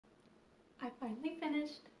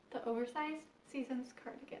finished the Oversized Seasons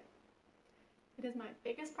cardigan. It is my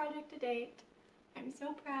biggest project to date. I'm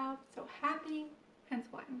so proud, so happy, hence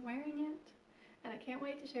why I'm wearing it, and I can't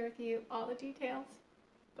wait to share with you all the details.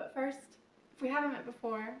 But first, if we haven't met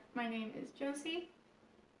before, my name is Josie.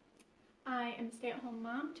 I am a stay-at-home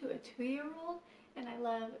mom to a 2-year-old, and I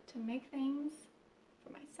love to make things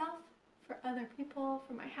for myself, for other people,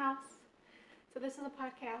 for my house. So this is a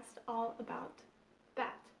podcast all about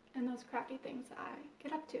that and those crafty things that I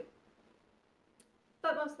get up to.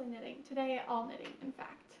 But mostly knitting. Today, all knitting, in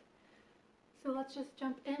fact. So let's just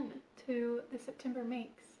jump in to the September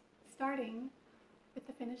makes, starting with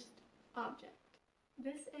the finished object.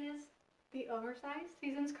 This is the Oversized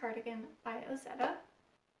Seasons cardigan by Ozetta.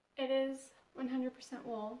 It is 100%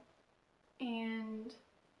 wool, and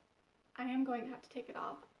I am going to have to take it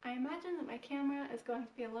off. I imagine that my camera is going to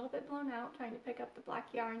be a little bit blown out trying to pick up the black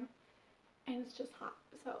yarn, and it's just hot,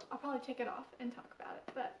 so I'll probably take it off and talk about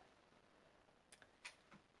it, but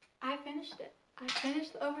I finished it. I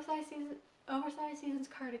finished the Oversized Seasons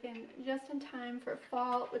cardigan just in time for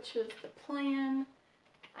fall, which was the plan.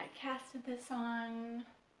 I casted this on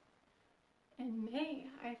in May,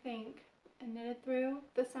 I think, and knitted through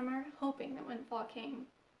the summer, hoping that when fall came,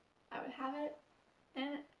 I would have it,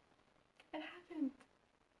 and it happened.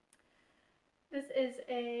 This is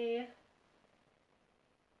a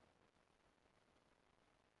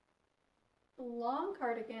long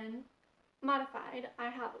cardigan, modified.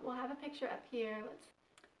 We'll have a picture up here.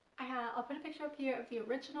 I'll put a picture up here of the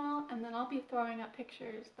original, and then I'll be throwing up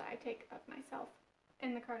pictures that I take of myself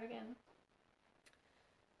in the cardigan.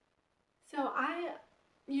 So I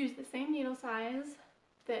use the same needle size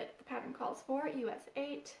that the pattern calls for, US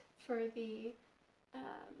 8 for the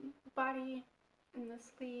body and the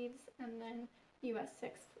sleeves, and then US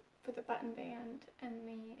 6 for the button band and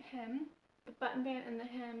the hem. The button band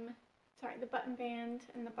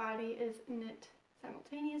and the body is knit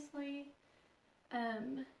simultaneously.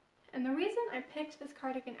 And the reason I picked this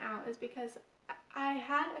cardigan out is because I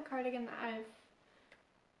had a cardigan that I've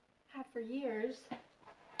had for years.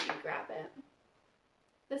 Let me grab it.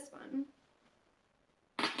 This one.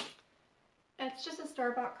 It's just a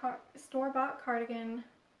store-bought cardigan.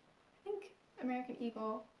 I think American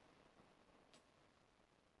Eagle.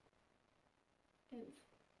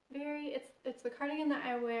 It's the cardigan that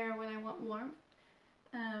I wear when I want warmth.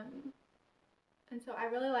 And so I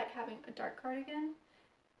really like having a dark cardigan,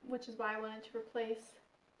 which is why I wanted to replace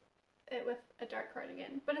it with a dark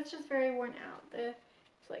cardigan. But it's just very worn out.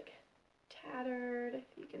 It's like tattered,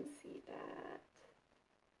 if you can see that.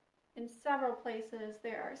 In several places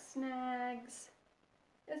there are snags.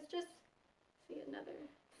 Let's just see another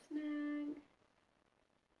snag.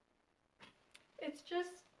 It's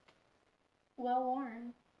just well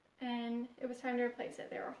worn, and it was time to replace it.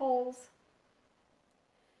 There were holes.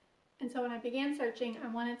 And so when I began searching, I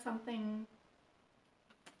wanted something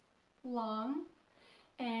long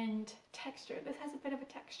and textured. This has a bit of a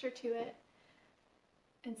texture to it.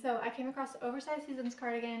 And so I came across the Oversized Seasons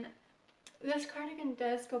cardigan. This cardigan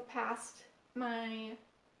does go past maybe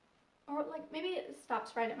it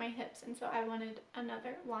stops right at my hips, and so I wanted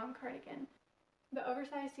another long cardigan. The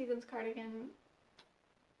Oversized Seasons cardigan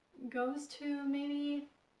goes to maybe,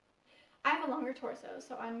 I have a longer torso,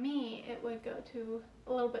 so on me it would go to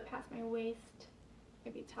a little bit past my waist,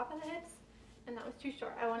 maybe top of the hips, and that was too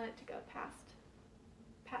short. I wanted it to go past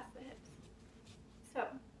the hips. So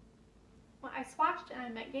when I swatched and I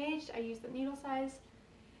met gauged, I used the needle size,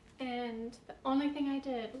 and the only thing I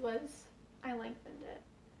did was I lengthened it.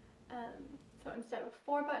 So instead of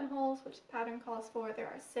 4 buttonholes, which the pattern calls for, there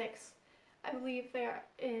are 6. I believe there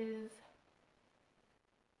is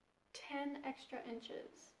 10 extra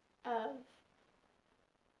inches of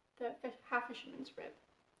the half fisherman's rib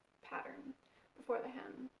pattern before the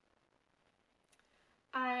hem.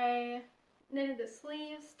 I knitted the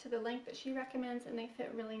sleeves to the length that she recommends, and they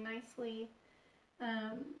fit really nicely.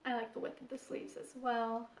 I like the width of the sleeves as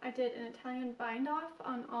well. I did an Italian bind off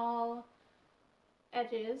on all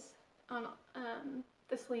edges on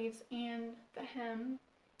the sleeves and the hem,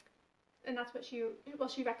 and that's what she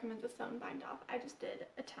recommends a sewn bind off. I just did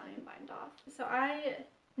Italian bind off. So I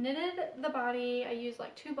knitted the body. I used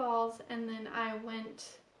like 2 balls, and then I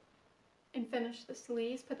went and finished the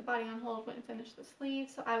sleeves, put the body on hold, went and finished the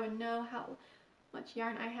sleeves, so I would know how much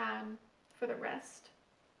yarn I had for the rest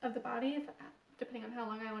of the body, depending on how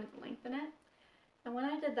long I wanted to lengthen it. And when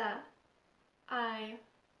I did that, I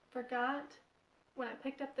forgot, when I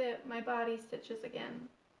picked up my body stitches again,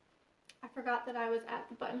 I forgot that I was at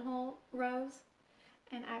the buttonhole rows,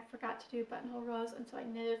 and I forgot to do buttonhole rows, and so I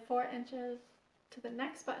knitted 4 inches to the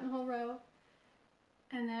next buttonhole row,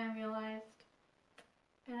 and then I realized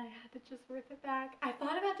and I had to just rip it back. I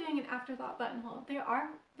thought about doing an afterthought buttonhole. There are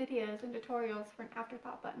videos and tutorials for an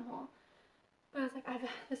afterthought buttonhole, but I was like,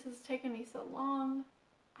 this has taken me so long.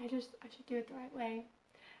 I should do it the right way.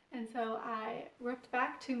 And so I ripped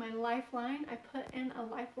back to my lifeline. I put in a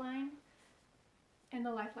lifeline, and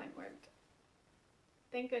the lifeline worked.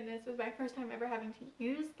 Thank goodness. It was my first time ever having to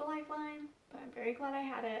use the lifeline, but I'm very glad I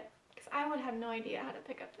had it, because I would have no idea how to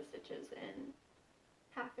pick up the stitches in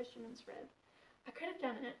half fisherman's thread. I could have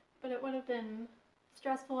done it, but it would have been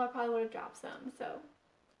stressful. I probably would have dropped some, so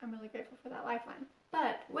I'm really grateful for that lifeline.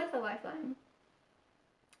 But with the lifeline,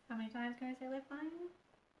 how many times can I say lifeline?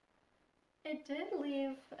 It did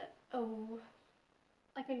leave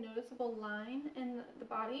like a noticeable line in the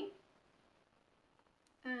body.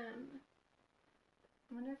 I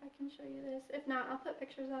wonder if I can show you this. If not, I'll put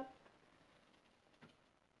pictures up.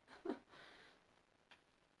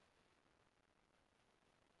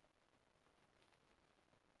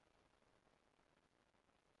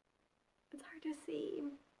 It's hard to see,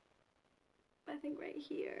 but I think right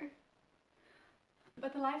here.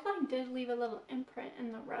 But the lifeline did leave a little imprint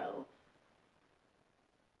in the row.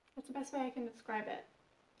 That's the best way I can describe it.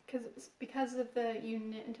 Because of the you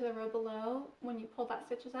knit into the row below, when you pull that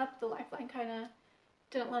stitches up, the lifeline kind of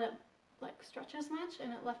didn't let it like stretch as much,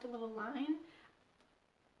 and it left a little line.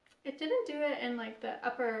 It didn't do it in like the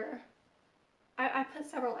upper. I put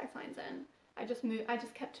several lifelines in. I just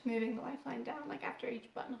kept moving the lifeline down like after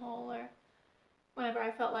each buttonhole or whenever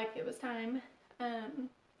I felt like it was time.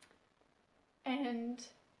 And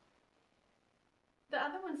the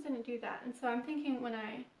other ones didn't do that, and so I'm thinking when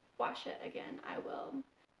I wash it again, I will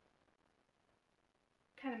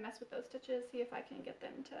kind of mess with those stitches, see if I can get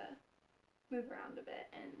them to move around a bit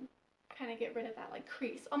and kind of get rid of that like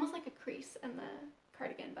crease, almost like a crease in the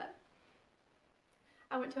cardigan. But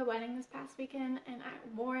I went to a wedding this past weekend and I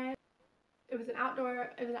wore it. It was an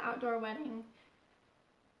outdoor wedding,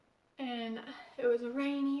 and it was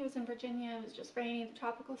rainy. It was in Virginia. It was just rainy. The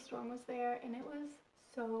tropical storm was there, and it was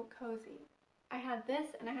so cozy. I had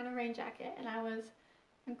this and I had a rain jacket, and I was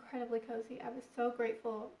incredibly cozy. I was so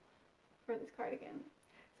grateful for this cardigan.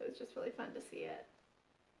 So it's just really fun to see it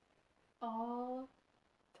all,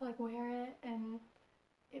 to like wear it and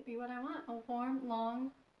it be what I want, a warm,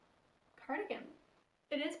 long cardigan.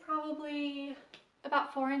 It is probably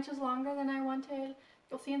about 4 inches longer than I wanted.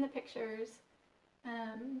 You'll see in the pictures.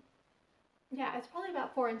 Yeah, it's probably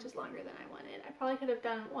about 4 inches longer than I wanted. I probably could have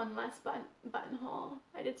done one less buttonhole.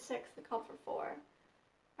 I did 6, it called for 4.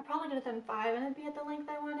 I probably could have done 5 and it'd be at the length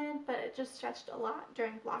I wanted, but it just stretched a lot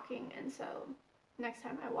during blocking, and so next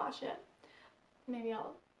time I wash it, maybe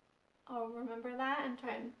I'll remember that and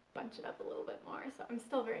try and bunch it up a little bit more. So I'm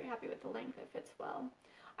still very happy with the length. It fits well.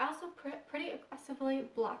 I also pretty aggressively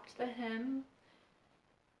blocked the hem,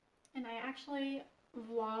 and I actually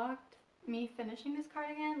vlogged me finishing this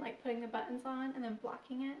cardigan, like putting the buttons on and then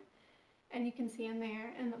blocking it, and you can see in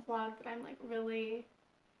there in the vlog that I'm like really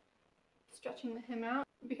stretching the hem out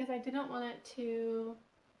because I didn't want it to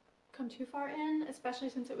come too far in, especially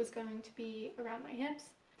since it was going to be around my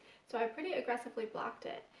hips. So I pretty aggressively blocked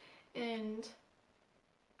it, and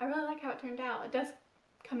I really like how it turned out. It does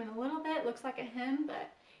come in a little bit, looks like a hem,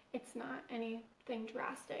 but it's not anything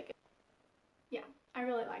drastic. Yeah, I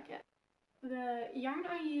really like it. The yarn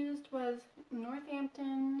I used was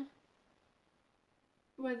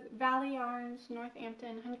Valley Yarns,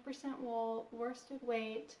 Northampton, 100% wool, worsted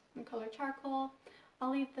weight, and color charcoal.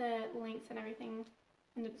 I'll leave the links and everything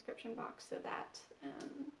in the description box so that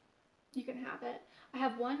you can have it. I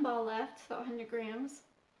have one ball left, so 100 grams.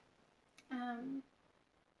 So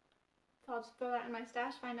I'll just throw that in my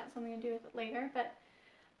stash, find out something to do with it later. But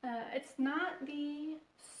it's not the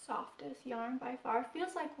softest yarn by far. It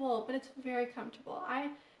feels like wool, but it's very comfortable. I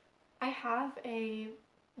have a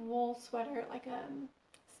wool sweater, like a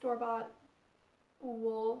store-bought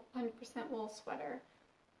wool, 100% wool sweater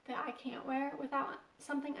that I can't wear without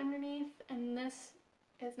something underneath, and this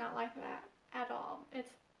is not like that at all.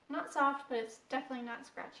 It's not soft, but it's definitely not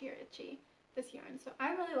scratchy or itchy, this yarn. So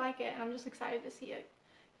I really like it, and I'm just excited to see it,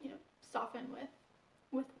 you know, soften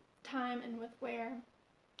with time and with wear.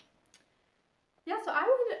 Yeah, so I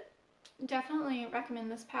would definitely recommend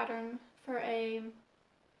this pattern for anyone.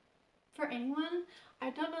 I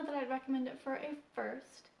don't know that I'd recommend it for a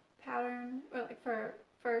first pattern or like for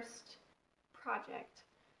first project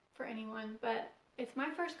for anyone, but it's my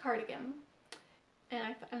first cardigan,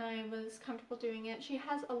 and I was comfortable doing it. She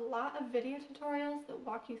has a lot of video tutorials that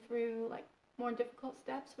walk you through like more difficult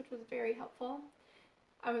steps, which was very helpful.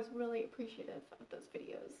 I was really appreciative of those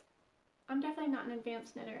videos. I'm definitely not an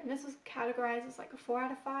advanced knitter, and this is categorized as like a 4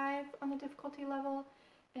 out of 5 on the difficulty level,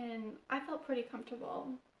 and I felt felt pretty comfortable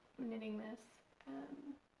knitting this.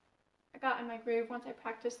 I got in my groove once I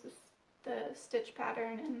practiced the stitch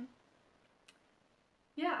pattern, and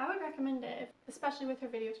yeah, I would recommend it, especially with her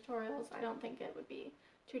video tutorials. I don't think it would be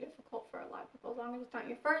too difficult for a lot of people, as long as it's not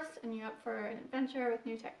your first and you're up for an adventure with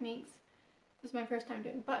new techniques. This is my first time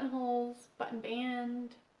doing buttonholes, button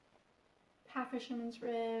band, half fisherman's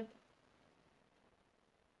rib.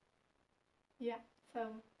 Yeah, so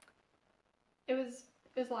it was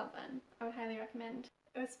a lot of fun. I would highly recommend.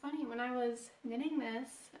 It was funny when I was knitting this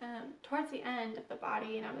towards the end of the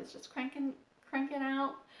body, and I was just cranking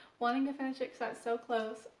out, wanting to finish it because I was so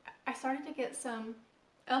close. I started to get some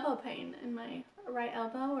elbow pain in my right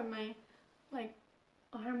elbow, and my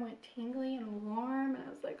arm went tingly and warm, and I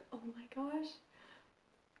was like, oh my gosh,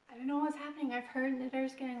 I don't know what's happening. I've heard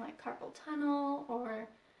knitters getting like carpal tunnel or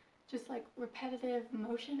just like repetitive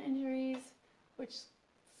motion injuries, which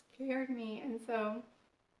scared me, and so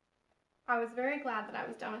I was very glad that I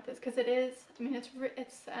was done with this, because it is, I mean, it's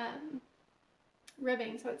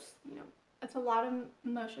ribbing, so it's, you know, it's a lot of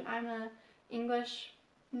motion. I'm a English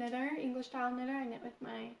style knitter. I knit with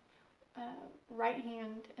my right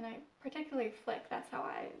hand, and I particularly flick. That's how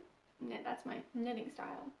I knit. That's my knitting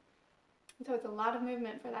style. And so it's a lot of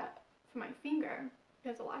movement for my finger.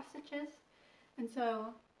 There's a lot of stitches, and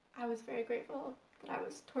so I was very grateful that I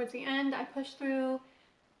was towards the end. I pushed through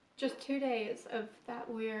just 2 days of that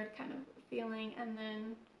weird kind of feeling, and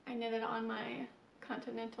then I knitted on my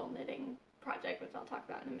continental knitting project, which I'll talk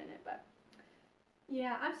about in a minute. But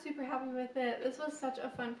yeah, I'm super happy with it. This was such a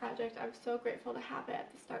fun project. I'm so grateful to have it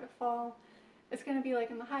at the start of fall. It's going to be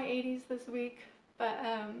like in the high 80s this week, but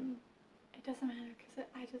it doesn't matter,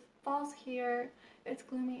 because fall's here, it's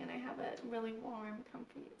gloomy, and I have a really warm,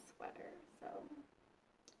 comfy sweater, so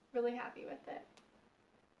really happy with it.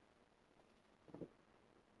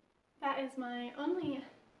 That is my only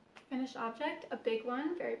finished object, a big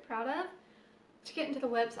one, very proud of. To get into the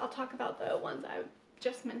whips, I'll talk about the ones I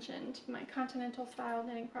just mentioned, my continental style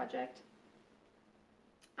knitting project.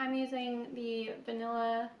 I'm using the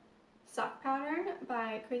vanilla sock pattern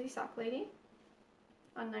by Crazy Sock Lady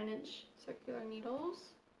on 9-inch circular needles.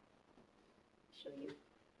 Show you.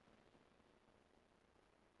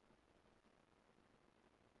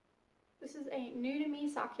 This is a new to me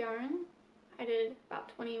sock yarn. I did about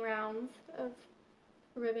 20 rounds of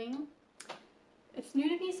ribbing. It's new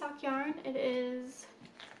to me sock yarn. It is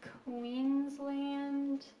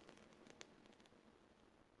Queensland,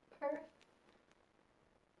 Perth.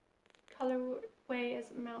 Colorway is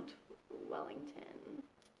Mount Wellington.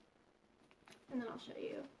 And then I'll show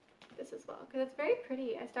you this as well, because it's very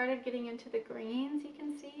pretty. I started getting into the greens, you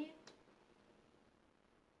can see.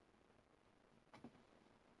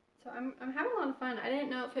 So I'm having a lot of fun. I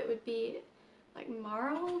didn't know if it would be like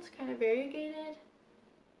marled, kind of variegated,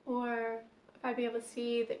 or if I'd be able to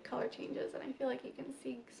see the color changes, and I feel like you can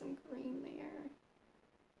see some green there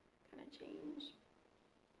kind of change.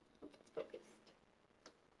 Hope that's focused.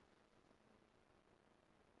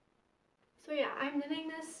 So yeah, I'm knitting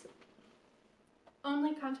this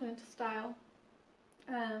only continental style,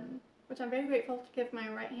 which I'm very grateful to give my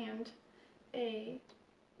right hand a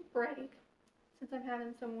break, since I'm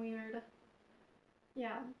having some weird,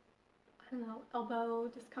 yeah, I don't know, elbow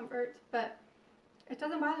discomfort, but it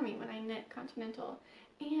doesn't bother me when I knit continental.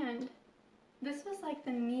 And this was like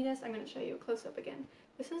the neatest, I'm going to show you a close-up again.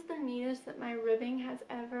 This is the neatest that my ribbing has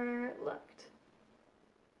ever looked.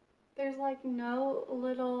 There's like no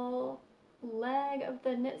little leg of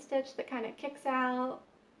the knit stitch that kind of kicks out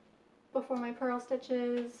before my purl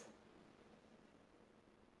stitches.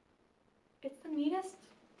 It's the neatest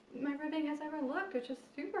my ribbing has ever looked, which is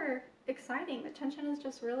super exciting. The tension is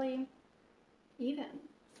just really even.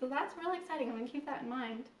 So that's really exciting. I'm going to keep that in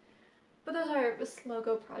mind. But those are a slow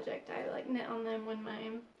go project. I like knit on them when my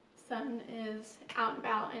son is out and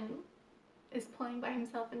about and is playing by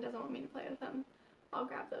himself and doesn't want me to play with him. I'll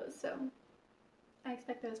grab those. So I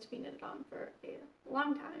expect those to be knitted on for a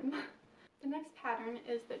long time. The next pattern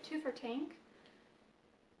is the 2 for Tank.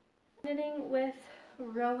 Knitting with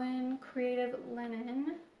Rowan Creative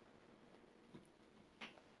Linen.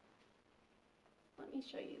 Let me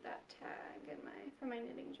show you that tag in for my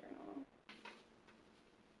knitting journal.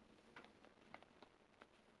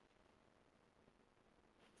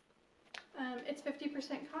 It's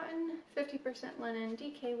 50% cotton, 50% linen,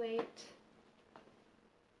 DK weight.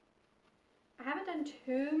 I haven't done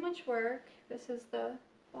too much work. This is the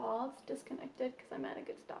ball. It's disconnected because I'm at a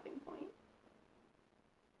good stopping point.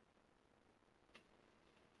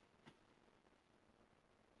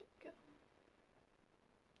 There we go.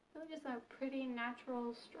 Really just a pretty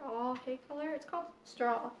natural straw hay color. It's called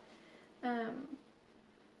straw.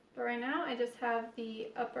 The But right now I just have the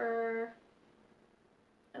upper,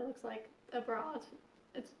 it looks like a bra.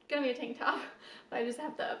 It's gonna be a tank top, but I just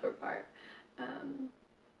have the upper part.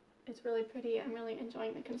 It's really pretty. I'm really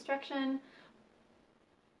enjoying the construction.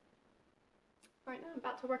 Right now I'm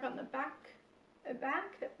about to work on the back.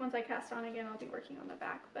 Once I cast on again, I'll be working on the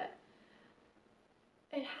back, but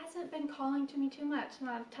it hasn't been calling to me too much.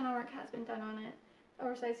 Not a ton of work has been done on it.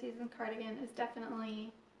 Oversized Seasons Cardigan was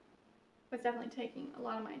definitely taking a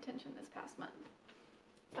lot of my attention this past month.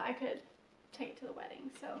 So I could take it to the wedding.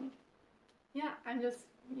 So yeah, I'm just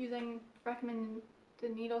using recommended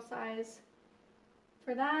needle size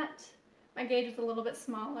for that. My gauge is a little bit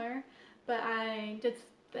smaller, but I did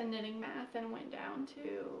the knitting math and went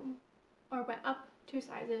up 2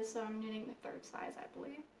 sizes, so I'm knitting the 3rd size, I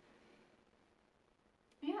believe.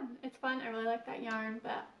 Yeah, it's fun. I really like that yarn,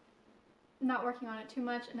 but not working on it too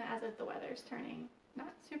much, and as the weather's turning,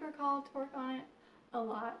 not super called to work on it a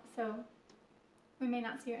lot, so we may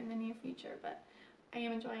not see it in the near future, but I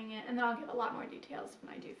am enjoying it, and then I'll give a lot more details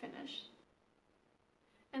when I do finish.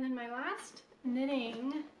 And then my last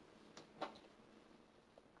knitting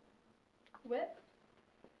whip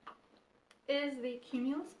is the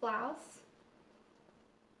Cumulus blouse.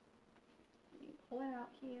 Let me pull it out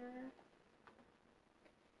here.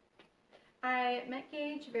 I met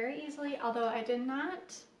gauge very easily, although I did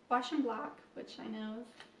not wash and block, which I know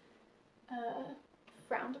is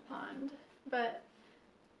frowned upon, but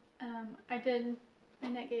I did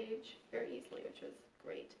net gauge very easily, which was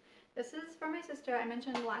great. This is for my sister. I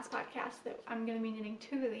mentioned in the last podcast that I'm going to be knitting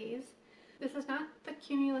 2 of these. This is not the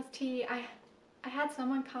Cumulus tee. I had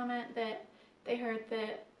someone comment that they heard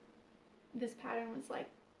that this pattern was like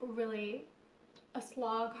really a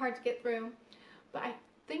slog, hard to get through, but I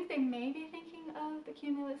think they may be thinking of the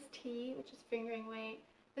Cumulus tee, which is fingering weight.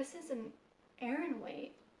 This is an Aran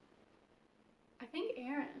weight. I think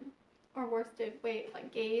Aran or worsted weight,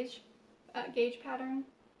 like gauge pattern.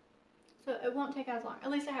 So it won't take as long.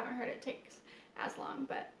 At least I haven't heard it takes as long,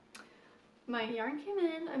 but my yarn came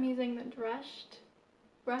in. I'm using the brushed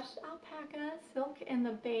alpaca silk in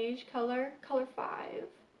the beige color 5.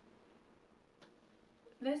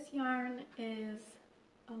 This yarn is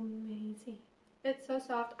amazing. It's so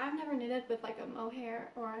soft. I've never knitted with like a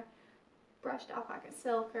mohair or brushed alpaca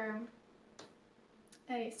silk or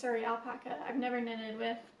a Surrey alpaca. I've never knitted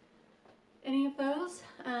with any of those,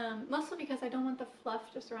 mostly because I don't want the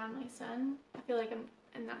fluff just around my son. I feel like I'm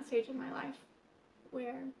in that stage of my life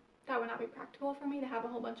where that would not be practical for me to have a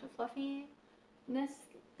whole bunch of fluffiness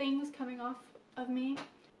things coming off of me.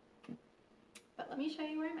 But let me show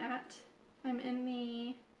you where I'm at. I'm in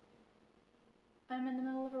the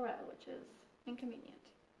middle of a row, which is inconvenient.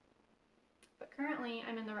 But currently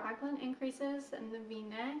I'm in the raglan increases and the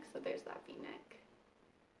V-neck, so there's that V-neck.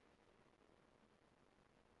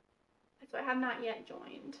 So I have not yet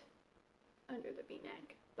joined under the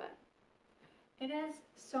V-neck, but it is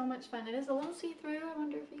so much fun. It is a little see-through. I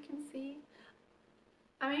wonder if you can see.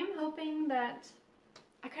 I am hoping that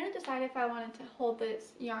I couldn't decide if I wanted to hold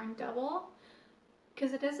this yarn double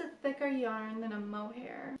because it is a thicker yarn than a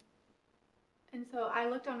mohair. And so I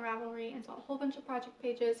looked on Ravelry and saw a whole bunch of project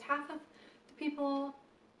pages. Half of the people,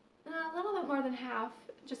 a little bit more than half,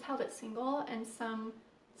 just held it single, and some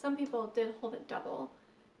people did hold it double.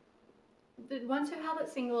 The ones who held it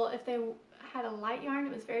single, if they had a light yarn,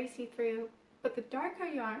 it was very see-through, but the darker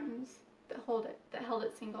yarns that held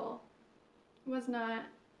it single was not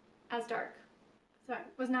as dark. Sorry,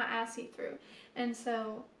 was not as see-through. And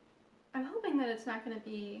so I'm hoping that it's not going to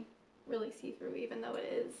be really see-through, even though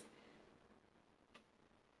it is.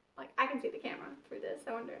 Like, I can see the camera through this.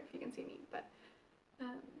 I wonder if you can see me, but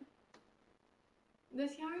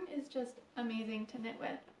this yarn is just amazing to knit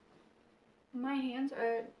with. My hands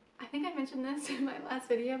are, I think I mentioned this in my last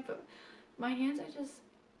video, but my hands are just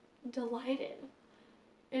delighted.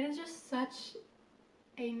 It is just such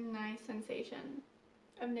a nice sensation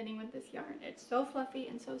of knitting with this yarn. It's so fluffy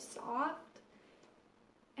and so soft,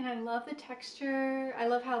 and I love the texture. I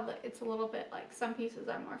love how it's a little bit like some pieces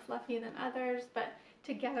are more fluffy than others, but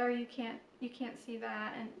together you can't see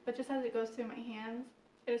that. But just as it goes through my hands,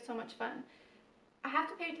 it is so much fun. I have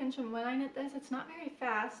to pay attention when I knit this. It's not very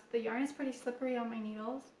fast. The yarn is pretty slippery on my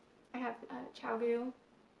needles. I have Chowgu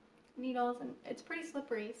needles, and it's pretty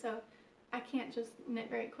slippery, so I can't just knit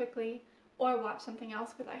very quickly or watch something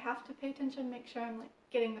else because I have to pay attention, make sure I'm like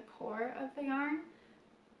getting the core of the yarn.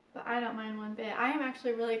 But I don't mind one bit. I am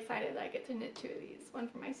actually really excited that I get to knit 2 of these. One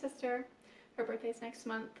for my sister. Her birthday's next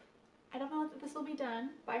month. I don't know if this will be done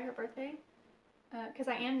by her birthday because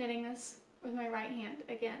I am knitting this with my right hand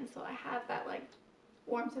again, so I have that like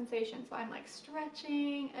warm sensation. So I'm like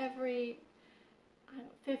stretching every I don't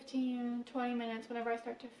know, 15, 20 minutes, whenever I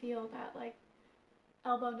start to feel that like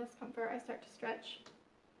elbow discomfort, I start to stretch.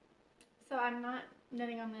 So I'm not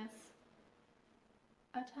knitting on this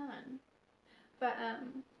a ton, but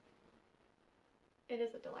it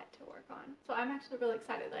is a delight to work on. So I'm actually really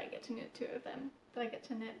excited that I get to knit two of them, that I get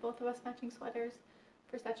to knit both of us matching sweaters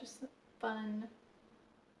for such a fun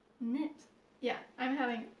knit. Yeah, I'm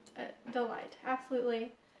having a delight,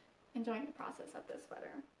 absolutely enjoying the process of this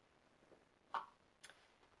sweater.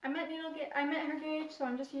 I met her gauge, so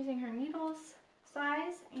I'm just using her needles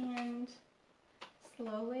size and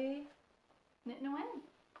slowly knitting away.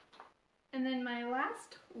 And then my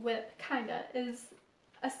last whip, kinda, is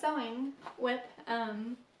a sewing whip.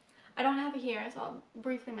 I don't have it here, so I'll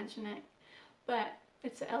briefly mention it. But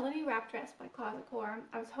it's the Elodie Wrap Dress by Closet Core.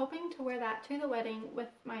 I was hoping to wear that to the wedding with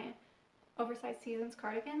my Oversized Seasons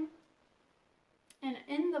cardigan. And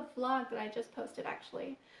in the vlog that I just posted,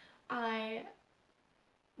 actually, I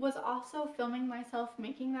was also filming myself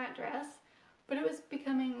making that dress, but it was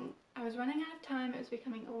becoming, I was running out of time, it was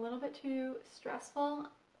becoming a little bit too stressful,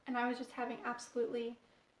 and I was just having absolutely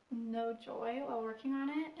no joy while working on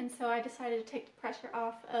it, and so I decided to take the pressure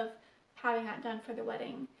off of having that done for the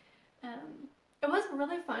wedding. It was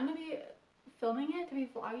really fun to be filming it, to be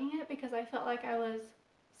vlogging it, because I felt like I was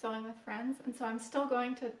sewing with friends, and so I'm still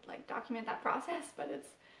going to like document that process, but it's,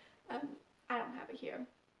 I don't have it here.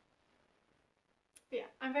 But yeah,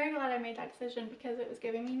 I'm very glad I made that decision because it was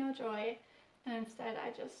giving me no joy, and instead I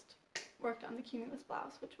just worked on the cumulus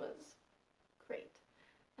blouse, which was great.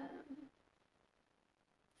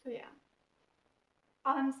 So yeah,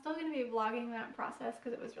 I'm still going to be vlogging that process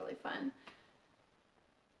because it was really fun.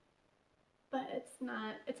 But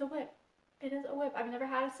it's a whip. It is a whip. I've never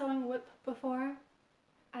had a sewing whip before.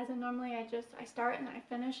 As in normally I start and I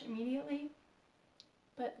finish immediately.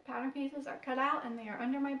 But the pattern pieces are cut out and they are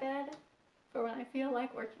under my bed for when I feel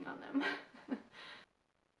like working on them.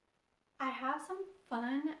 I have some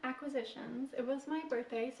fun acquisitions. It was my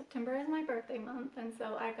birthday. September is my birthday month, and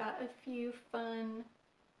so I got a few fun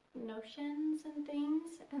notions and things.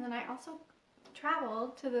 And then I also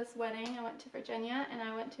traveled to this wedding. I went to Virginia and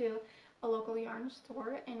I went to a local yarn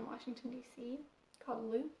store in Washington, D.C.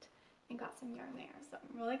 called Looped and got some yarn there. So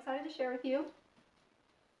I'm really excited to share with you.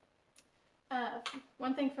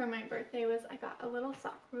 One thing for my birthday was I got a little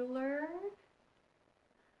sock ruler.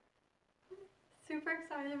 Super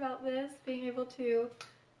excited about this, being able to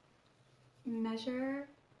measure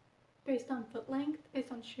based on foot length,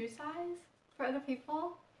 based on shoe size for other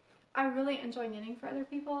people. I really enjoy knitting for other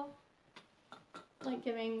people, like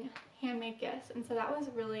giving handmade gifts, and so that was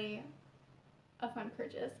really a fun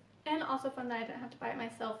purchase. And also fun that I didn't have to buy it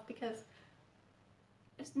myself because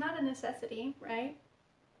it's not a necessity, right?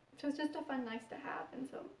 So it's just a fun nice to have, and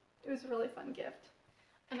so it was a really fun gift.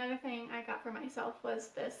 Another thing I got for myself was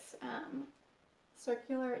this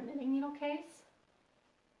circular knitting needle case.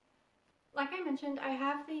 Like I mentioned, I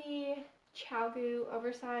have the ChowGoo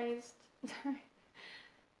Oversized,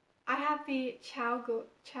 I have the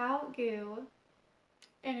ChowGoo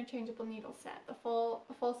interchangeable needle set, a full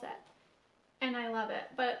set, and I love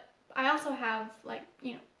it. But I also have, like,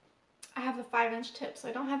 you know, I have the 5-inch tip, so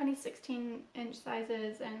I don't have any 16-inch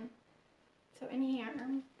sizes, and so in here,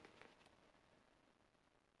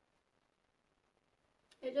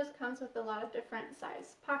 it just comes with a lot of different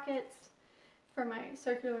size pockets for my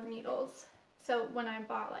circular needles. So when I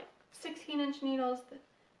bought like 16-inch needles,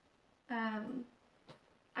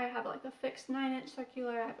 I have like a fixed 9-inch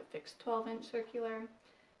circular, I have a fixed 12-inch circular.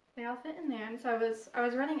 They all fit in there, and so I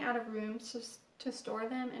was running out of room to store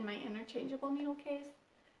them in my interchangeable needle case.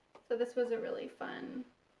 So this was a really fun,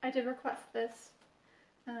 I did request this.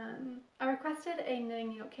 I requested a knitting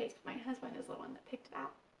needle case, but my husband is the one that picked it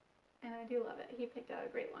out. And I do love it. He picked out a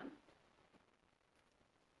great one.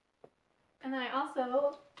 And then I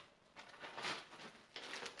also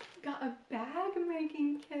got a bag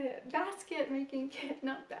making kit, basket making kit,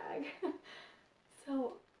 not bag.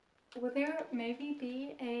 So will there maybe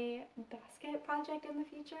be a basket project in the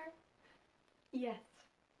future? Yes.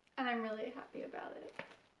 And I'm really happy about it.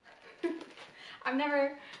 I've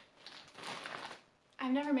never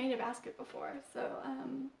made a basket before, so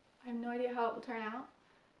I have no idea how it will turn out,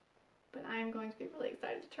 but I'm going to be really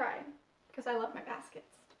excited to try because I love my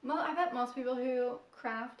baskets. Well, I bet most people who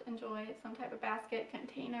craft enjoy some type of basket,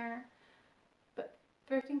 container, but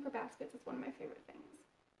thrifting for baskets is one of my favorite things.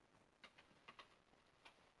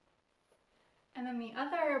 And then the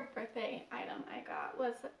other birthday item I got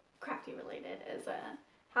was crafty related, is a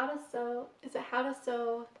how to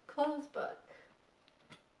sew clothes book.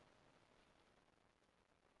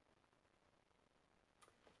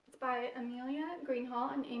 It's by Amelia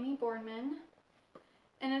Greenhall and Amy Boardman.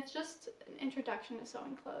 and it's just an introduction to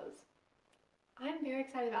sewing clothes. I'm very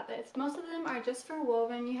excited about this. Most of them are just for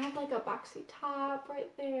woven. You have like a boxy top right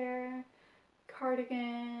there,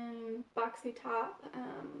 cardigan, boxy top,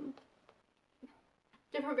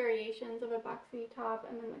 different variations of a boxy top,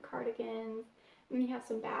 and then the cardigans, and then you have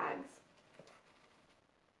some bags.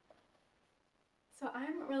 So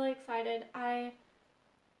I'm really excited. I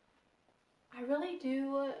really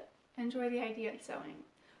do enjoy the idea of sewing,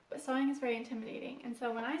 but sewing is very intimidating. And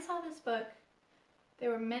so when I saw this book, they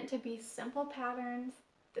were meant to be simple patterns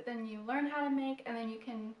that then you learn how to make, and then you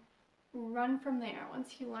can run from there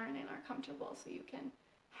once you learn and are comfortable. So you can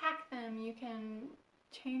hack them, you can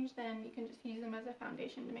change them, you can just use them as a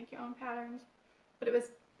foundation to make your own patterns. But it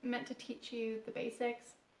was meant to teach you the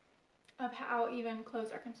basics of how even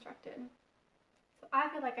clothes are constructed. So I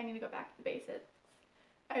feel like I need to go back to the basics.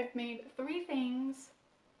 I've made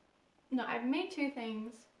two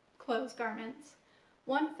things, clothes, garments.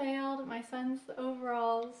 One failed, my son's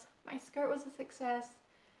overalls, my skirt was a success,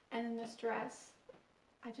 and then this dress,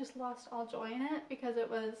 I just lost all joy in it because it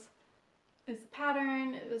was the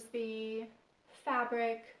pattern, it was the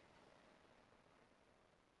fabric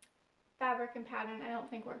and pattern I don't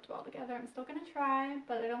think worked well together. I'm still going to try,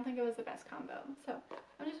 but I don't think it was the best combo. So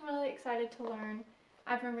I'm just really excited to learn.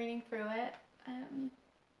 I've been reading through it, and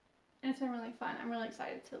it's been really fun. I'm really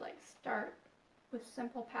excited to like start with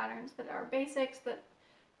simple patterns that are basics that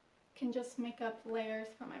can just make up layers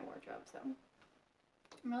for my wardrobe. So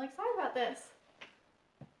I'm really excited about this.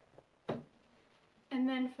 And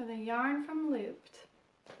then for the yarn from Looped,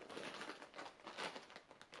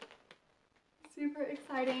 super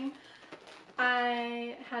exciting.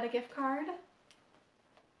 I had a gift card,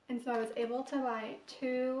 and so I was able to buy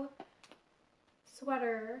 2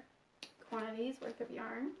 sweater quantities worth of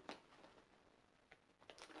yarn.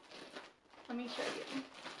 Let me show you.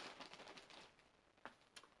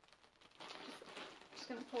 Just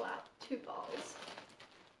gonna pull out 2 balls.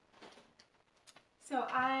 So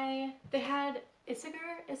they had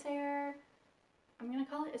Isager, I'm gonna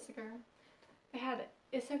call it Isager. They had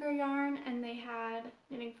Isager yarn and they had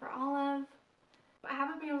Knitting for Olive. But I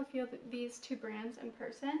haven't been able to feel these 2 brands in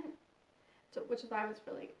person, which is why I was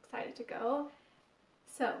really excited to go.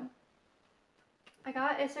 So I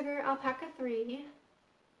got Isager Alpaca 3.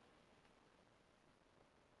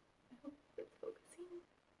 I hope it's focusing.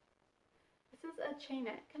 This is a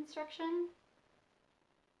chainette construction.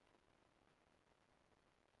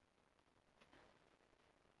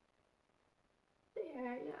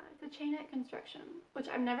 There, yeah, it's a chainette construction, which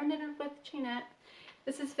I've never knitted with chainette.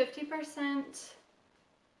 This is 50%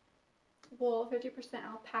 wool, 50%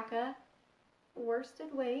 alpaca,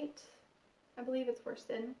 worsted weight. I believe it's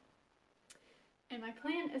worsted. And my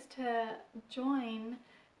plan is to join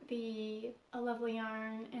the A Lovely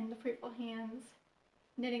Yarn and the Fruitful Hands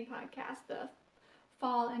knitting podcast, the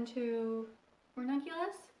Fall into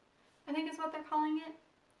Ranunculus, I think is what they're calling it.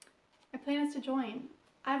 My plan is to join.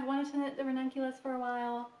 I've wanted to knit the ranunculus for a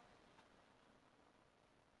while,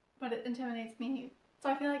 but it intimidates me. So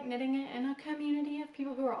I feel like knitting it in a community of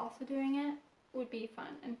people who are also doing it would be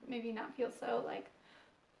fun and maybe not feel so like,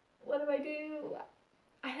 what do I do?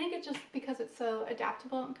 I think it's just because it's so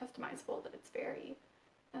adaptable and customizable that it's very,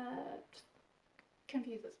 just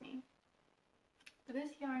confuses me. But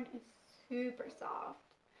this yarn is super soft.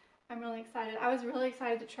 I'm really excited. I was really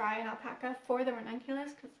excited to try an alpaca for the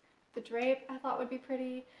ranunculus because the drape I thought would be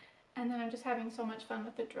pretty, and then I'm just having so much fun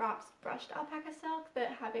with the drops brushed alpaca silk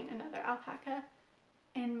that having another alpaca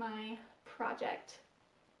in my project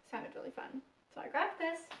sounded really fun. So I grabbed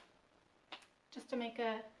this just to make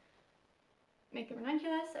a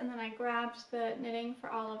ranunculus, and then I grabbed the Knitting for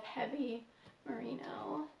Olive Heavy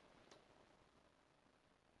Merino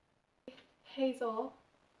Hazel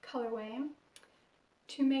colorway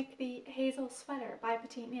to make the Hazel Sweater by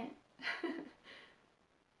Petite Knit.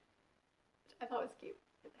 I thought it was cute.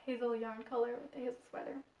 Hazel yarn color with the hazel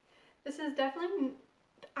sweater. This is definitely,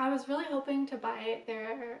 I was really hoping to buy it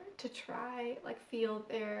there to try, like feel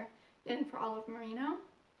their Knitting for Olive Merino,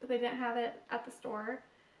 but they didn't have it at the store.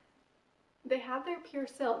 They have their pure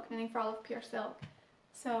silk, Knitting for Olive pure silk.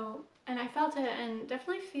 So, and I felt it and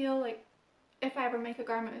definitely feel like if I ever make a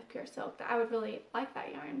garment with pure silk that I would really like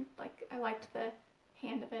that yarn. Like I liked the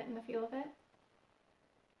hand of it and the feel of it.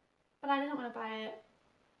 But I didn't want to buy it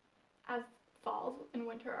as fall and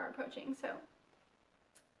winter are approaching, so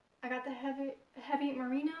I got the heavy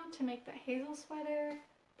merino to make the hazel sweater,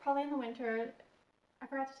 probably in the winter. I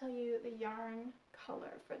forgot to tell you the yarn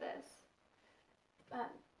color for this.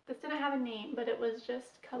 This didn't have a name, but it was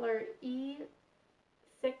just color E6S.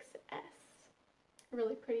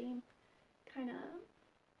 Really pretty, kind of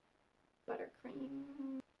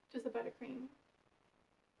buttercream, just a buttercream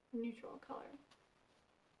neutral color.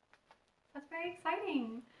 That's very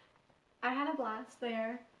exciting. I had a blast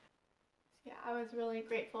there. So yeah, I was really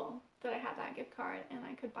grateful that I had that gift card and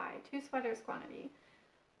I could buy 2 sweaters quantity.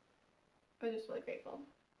 I was just really grateful.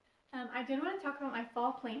 I did want to talk about my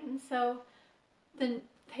fall plans. So the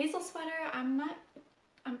hazel sweater,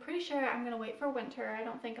 I'm pretty sure I'm going to wait for winter. I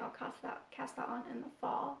don't think I'll cast that on in the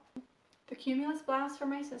fall. The Cumulus blouse for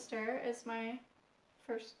my sister is my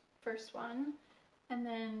first one. And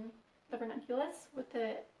then the ranunculus with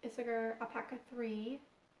the Isager Alpaca 3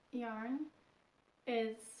 yarn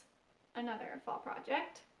is another fall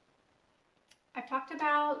project. I've talked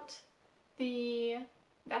about the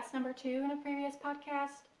vest number 2 in a previous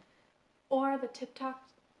podcast, or the Tip Top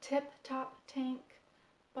Tank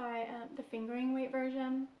by the fingering weight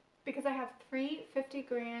version, because I have 3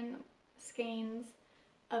 50-gram skeins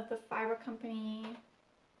of this Fiber Company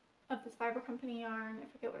yarn. I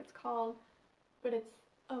forget what it's called, but it's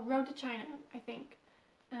a Road to China, I think.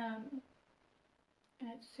 And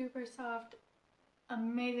it's super soft,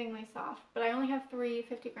 amazingly soft, but I only have 3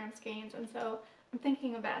 50-gram skeins, and so I'm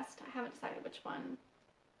thinking a vest. I haven't decided which one,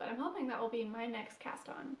 but I'm hoping that will be my next cast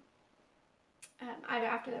on. Either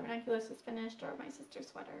after the ranunculus is finished or my sister's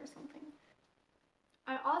sweater or something.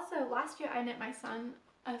 I also, last year I knit my son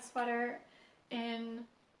a sweater in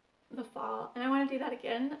the fall, and I want to do that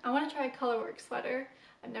again. I want to try a colorwork sweater.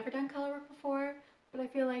 I've never done colorwork before, but I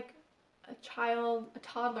feel like a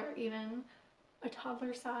toddler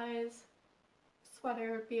size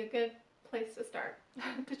sweater would be a good place to start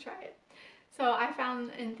to try it. So I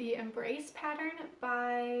found in the Embrace pattern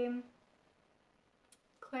by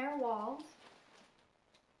Claire Walls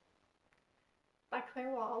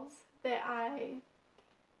that I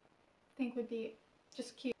think would be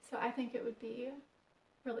just cute. So I think it would be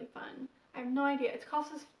really fun. I have no idea. It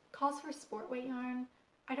calls for sport weight yarn.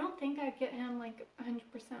 I don't think I'd get him like 100%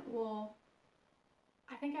 wool.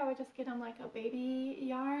 I think I would just get him like a baby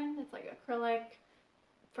yarn. It's like acrylic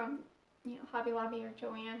from, Hobby Lobby or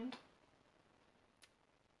Joann.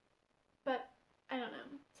 But I don't know.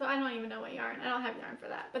 So I don't even know what yarn. I don't have yarn for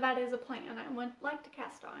that. But that is a plan I would like to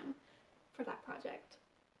cast on for that project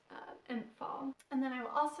in the fall. And then I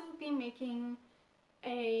will also be making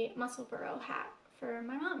a muscle burrow hat for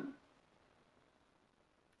my mom.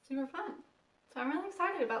 Super fun. So I'm really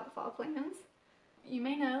excited about the fall plans. You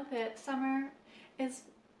may know that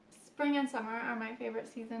spring and summer are my favorite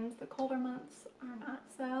seasons. The colder months are not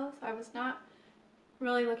so. So I was not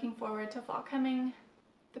really looking forward to fall coming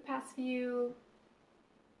the past few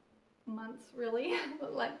months, really.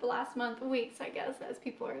 Like the last weeks, I guess, as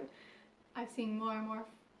I've seen more and more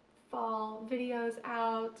fall videos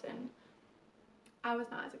out, and I was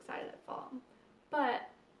not as excited at fall. But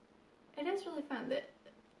it is really fun that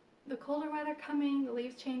the colder weather coming, the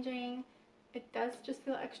leaves changing, it does just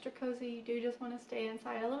feel extra cozy. You do just want to stay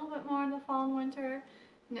inside a little bit more in the fall and winter,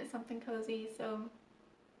 knit something cozy. So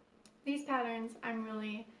these patterns, I'm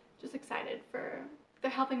really just excited for. They're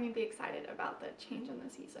helping me be excited about the change in the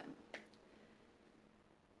season.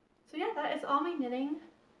 So yeah, that is all my knitting,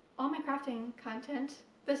 all my crafting content.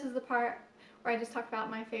 This is the part where I just talk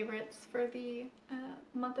about my favorites for the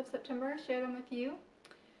month of September, share them with you.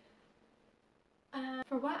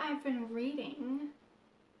 For what I've been reading,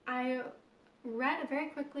 I read very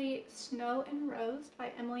quickly Snow and Rose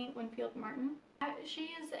by Emily Winfield Martin. She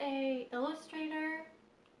is a illustrator,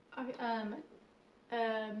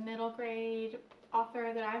 a middle grade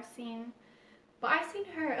author that I've seen, but I've seen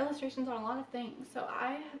her illustrations on a lot of things. So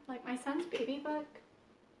I have, like, my son's baby book.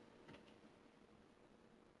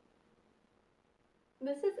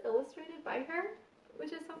 This is illustrated by her,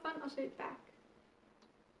 which is so fun. I'll show you the back.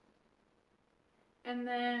 And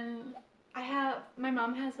then my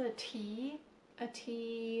mom has a tea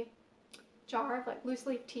jar of like loose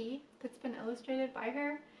leaf tea that's been illustrated by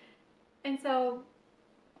her. And so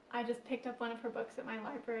I just picked up one of her books at my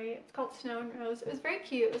library. It's called Snow and Rose. It was very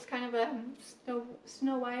cute. It was kind of a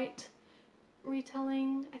Snow White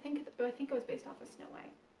retelling. I think it was based off of Snow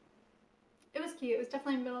White. It was cute. It was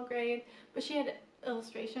definitely middle grade, but she had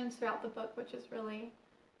illustrations throughout the book, which is really,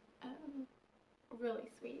 really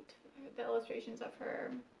sweet. The illustrations of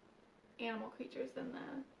her animal creatures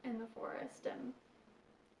in the forest, and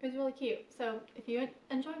it was really cute. So if you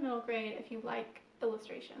enjoy middle grade, if you like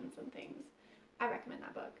illustrations and things, I recommend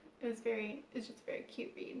that book. It's just a very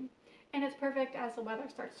cute read, and it's perfect as the weather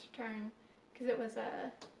starts to turn, because it was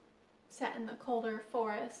set in the colder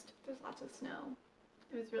forest. There's lots of snow.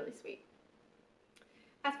 It was really sweet.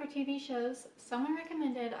 As for TV shows, someone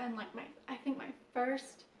recommended on like I think my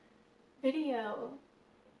first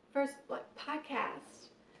podcast,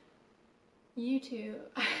 YouTube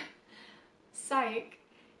Psych,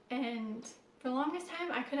 and for the longest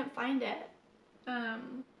time I couldn't find it.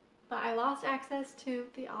 But I lost access to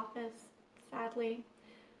The Office, sadly.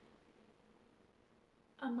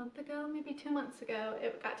 A month ago, maybe 2 months ago,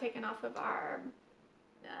 it got taken off of our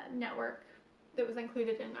network that was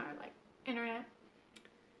included in our internet.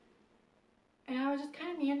 And I was just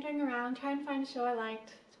kind of meandering around trying to find a show I liked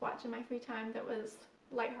to watch in my free time that was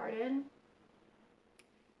lighthearted.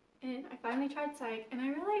 And I finally tried Psych, and I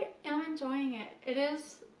really am enjoying it. It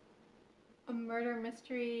is a murder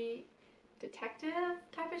mystery detective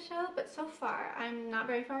type of show, but so far I'm not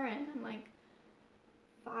very far in. I'm like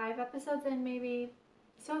 5 episodes in maybe.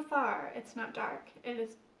 So far it's not dark. It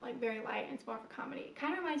is like very light, and it's more of a comedy. It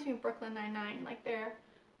kind of reminds me of Brooklyn Nine-Nine. Like they're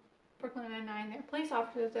police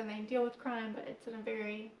officers and they deal with crime, but it's in a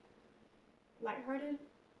very lighthearted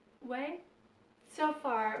way. So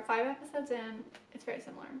far, 5 episodes in, it's very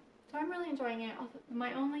similar. So I'm really enjoying it.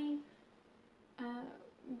 My only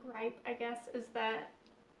gripe, I guess, is that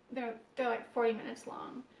they're like 40 minutes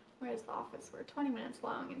long, whereas The Office were 20 minutes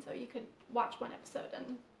long, and so you could watch one episode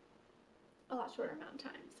in a lot shorter amount of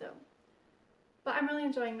time. So, but I'm really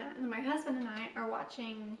enjoying that. And my husband and I are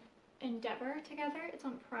watching Endeavor together. It's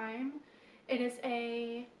on Prime. It is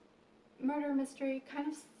a murder mystery, kind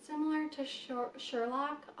of similar to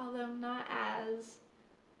Sherlock, although not as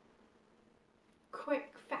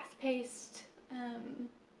quick, fast-paced,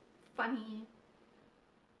 funny.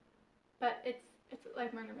 But it's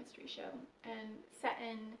like a murder mystery show, and set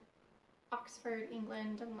in Oxford,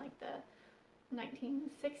 England, in like the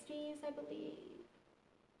 1960s, I believe,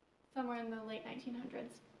 somewhere in the late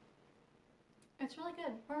 1900s. It's really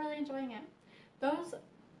good. We're really enjoying it. Those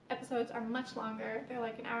episodes are much longer. They're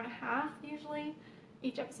like an hour and a half usually.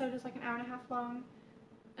 Each episode is like an hour and a half long,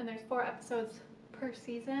 and there's 4 episodes per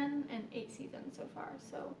season and 8 seasons so far.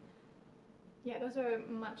 So yeah, those are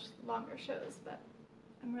much longer shows, but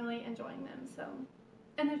I'm really enjoying them. So,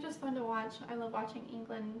 and they're just fun to watch. I love watching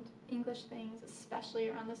English things, especially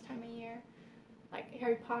around this time of year. Like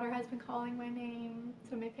Harry Potter has been calling my name,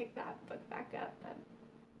 so I may pick that book back up. But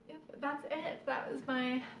yep, that's it. That was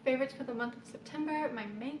my favorites for the month of September, my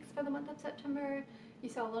makes for the month of September. You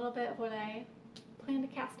saw a little bit of what I plan to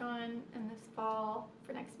cast on in this fall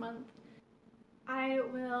for next month. I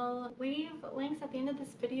will leave links at the end of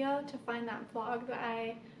this video to find that vlog that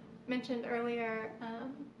I mentioned earlier.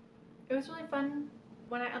 It was really fun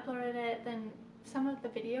when I uploaded it, then some of the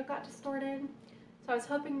video got distorted. So I was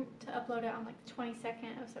hoping to upload it on like the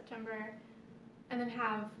 22nd of September and then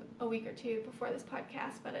have a week or 2 before this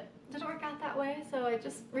podcast, but it didn't work out that way, so I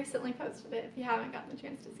just recently posted it if you haven't gotten the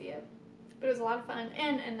chance to see it. But it was a lot of fun,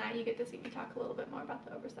 and in that you get to see me talk a little bit more about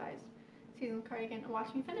the Oversized season Cardigan and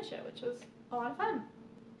watch me finish it, which was a lot of fun.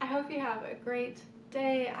 I hope you have a great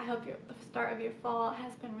day. I hope the start of your fall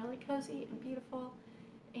has been really cozy and beautiful,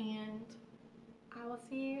 and I will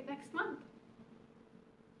see you next month.